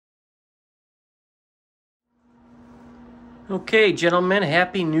Okay, gentlemen,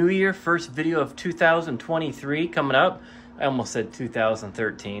 Happy New Year. First video of 2023 coming up. I almost said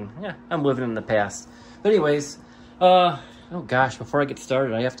 2013. Yeah, I'm living in the past. But anyways, oh gosh, before I get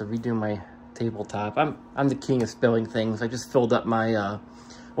started, I have to redo my tabletop. I'm the king of spilling things. I just filled up my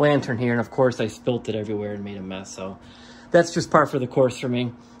lantern here, and of course I spilt it everywhere and made a mess. So that's just par for the course for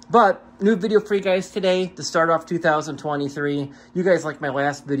me. But new video for you guys today to start off 2023. You guys liked my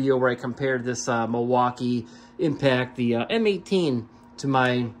last video where I compared this Milwaukee Impact, the M18, to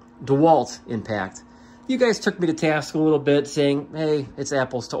my Dewalt Impact. You guys took me to task a little bit, saying, hey, it's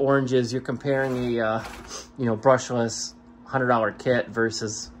apples to oranges. You're comparing a, brushless $100 kit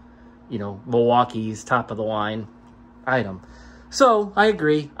versus, Milwaukee's top-of-the-line item. So, I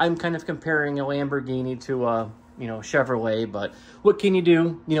agree. I'm kind of comparing a Lamborghini to a, Chevrolet, but what can you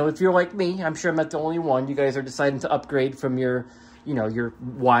do? If you're like me, I'm sure I'm not the only one. You guys are deciding to upgrade from your, your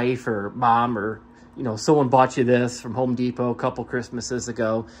wife or mom or, someone bought you this from Home Depot a couple Christmases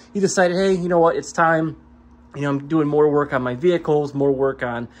ago. You decided, hey, you know what, it's time. I'm doing more work on my vehicles, more work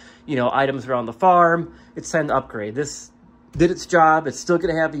on, items around the farm. It's time to upgrade. This did its job. It's still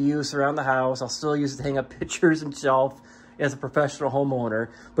going to have a use around the house. I'll still use it to hang up pictures and shelf as a professional homeowner.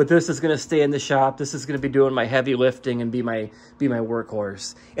 But this is going to stay in the shop. This is going to be doing my heavy lifting and be my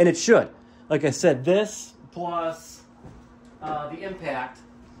workhorse. And it should. Like I said, this plus the Impact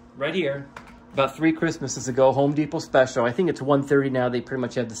right here. About 3 Christmases ago, Home Depot special. I think it's $130 now. They pretty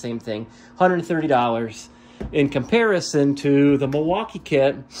much have the same thing. $130 in comparison to the Milwaukee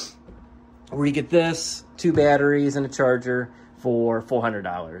kit, where you get this, 2 batteries, and a charger for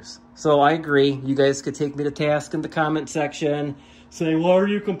 $400. So I agree. You guys could take me to task in the comment section, saying, why are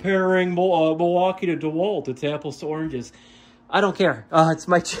you comparing Milwaukee to Dewalt? It's apples to oranges. I don't care. It's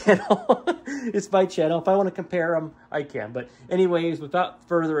my channel. It's my channel. If I want to compare them, I can. But anyways, without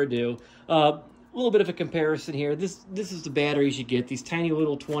further ado, a little bit of a comparison here. This is the batteries you get. These tiny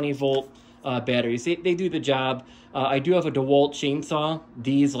little 20-volt batteries. They do the job. I do have a Dewalt chainsaw.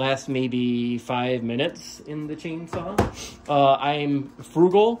 These last maybe 5 minutes in the chainsaw. I'm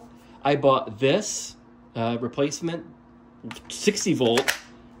frugal. I bought this replacement 60-volt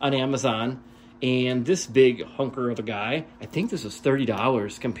on Amazon. And this big hunker of a guy, I think this was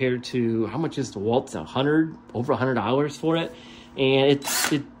 $30 compared to, how much is Dewalt? Over $100 for it. And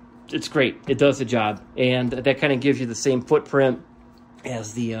it's great. It does the job. And that kind of gives you the same footprint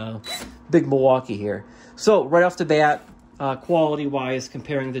as the big Milwaukee here. So right off the bat, quality-wise,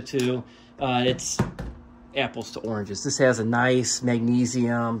 comparing the two, it's apples to oranges. This has a nice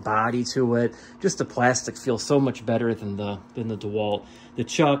magnesium body to it. Just the plastic feels so much better than the DeWalt. The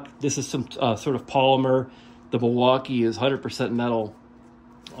chuck, this is some sort of polymer. The Milwaukee is 100% metal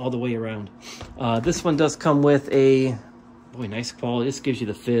all the way around. This one does come with a, boy, nice quality. This gives you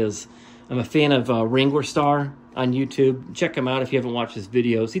the fizz. I'm a fan of Wrangler Star on YouTube. Check him out if you haven't watched his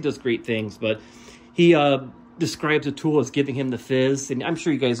videos. He does great things, but he describes a tool as giving him the fizz, and I'm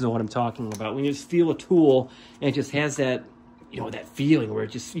sure you guys know what I'm talking about. When you just feel a tool and it just has that, that feeling where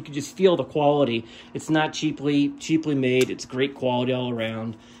you can just feel the quality. It's not cheaply made. It's great quality all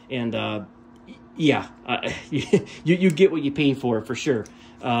around, and yeah, you get what you pay for sure.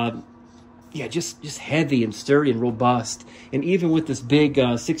 Yeah, just heavy and sturdy and robust, and even with this big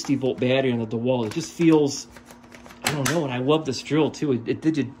 60-volt battery on the DeWalt, it just feels, I don't know, and I love this drill too. It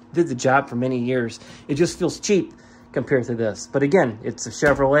did the job for many years. It just feels cheap compared to this. But again, it's a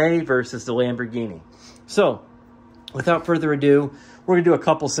Chevrolet versus the Lamborghini. So, without further ado, we're gonna do a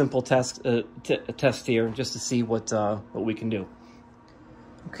couple simple tests here just to see what we can do.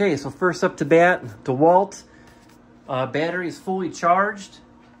 Okay, so first up to bat, DeWalt battery is fully charged.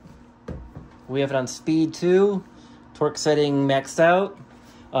 We have it on speed 2, torque setting maxed out.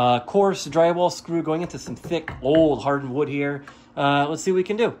 Coarse drywall screw going into some thick, old hardened wood here. Let's see what we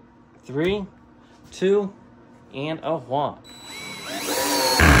can do. 3, 2, and a 1.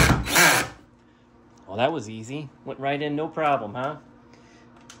 Well, that was easy. Went right in, no problem, huh?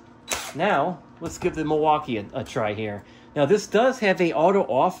 Now, let's give the Milwaukee a try here. Now, this does have a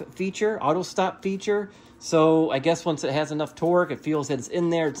auto-off feature, auto-stop feature. So I guess once it has enough torque, it feels that it's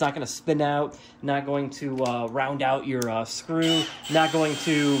in there. It's not going to spin out, not going to round out your screw, not going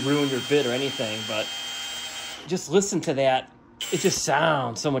to ruin your bit or anything. But just listen to that. It just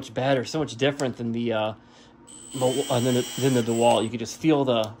sounds so much better, so much different than the DeWalt. You can just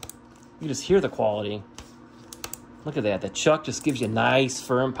feel you just hear the quality. Look at that. The chuck just gives you a nice,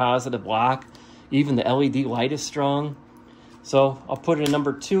 firm, positive lock. Even the LED light is strong. So I'll put it in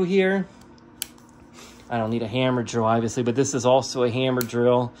number 2 here. I don't need a hammer drill, obviously, but this is also a hammer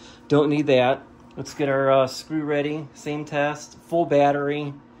drill. Don't need that. Let's get our screw ready. Same test. Full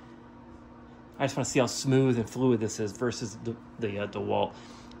battery. I just want to see how smooth and fluid this is versus the Dewalt.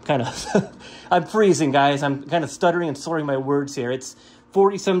 Kind of, I'm freezing, guys. I'm kind of stuttering and slurring my words here. It's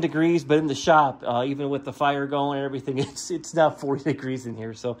 40-some degrees, but in the shop, even with the fire going and everything, it's now 40 degrees in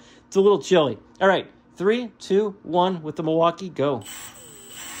here, so it's a little chilly. All right, 3, 2, 1 with the Milwaukee, go.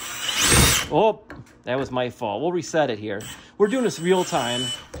 Oh, that was my fault. We'll reset it here. We're doing this real time.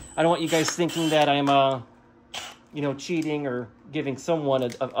 I don't want you guys thinking that I'm, you know, cheating or giving someone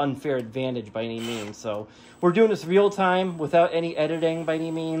an unfair advantage by any means. So we're doing this real time without any editing by any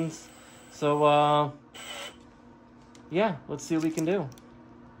means. So, yeah, let's see what we can do.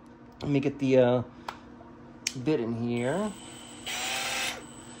 Let me get the bit in here.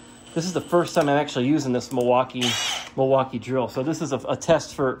 This is the first time I'm actually using this Milwaukee drill. So this is a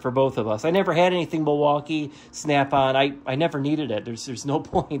test for both of us. I never had anything Milwaukee Snap-on. I never needed it. There's no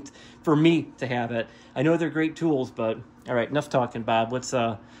point for me to have it. I know they're great tools, but all right, enough talking, Bob. Let's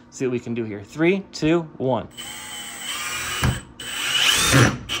see what we can do here. 3, 2, 1.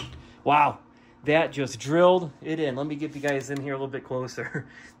 Wow. That just drilled it in. Let me get you guys in here a little bit closer.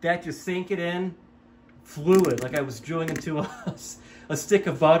 That just sank it in fluid, like I was drilling into a stick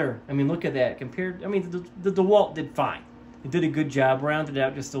of butter. I mean, look at that. Compared, I mean, the Dewalt did fine. It did a good job, rounded it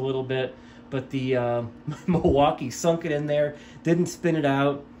out just a little bit, but the Milwaukee sunk it in there, didn't spin it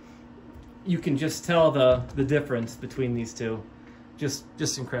out. You can just tell the difference between these two.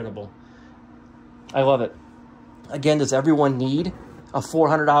 Just incredible. I love it. Again, does everyone need a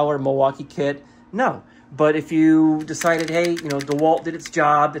 $400 Milwaukee kit? No. But if you decided, hey, you know, Dewalt did its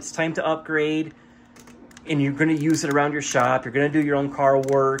job, it's time to upgrade, and you're going to use it around your shop, you're going to do your own car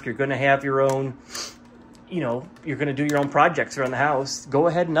work, you're going to have your own, you know, you're going to do your own projects around the house, go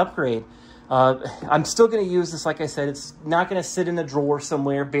ahead and upgrade. I'm still going to use this, like I said. It's not going to sit in a drawer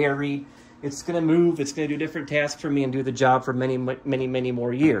somewhere buried. It's going to move. It's going to do different tasks for me and do the job for many, many, many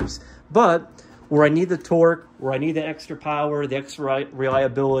more years. But where I need the torque, where I need the extra power, the extra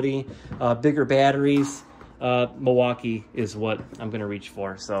reliability, bigger batteries, Milwaukee is what I'm going to reach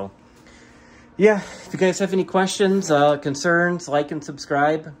for. So, yeah, if you guys have any questions, concerns, like and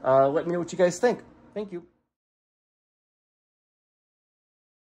subscribe. Let me know what you guys think. Thank you.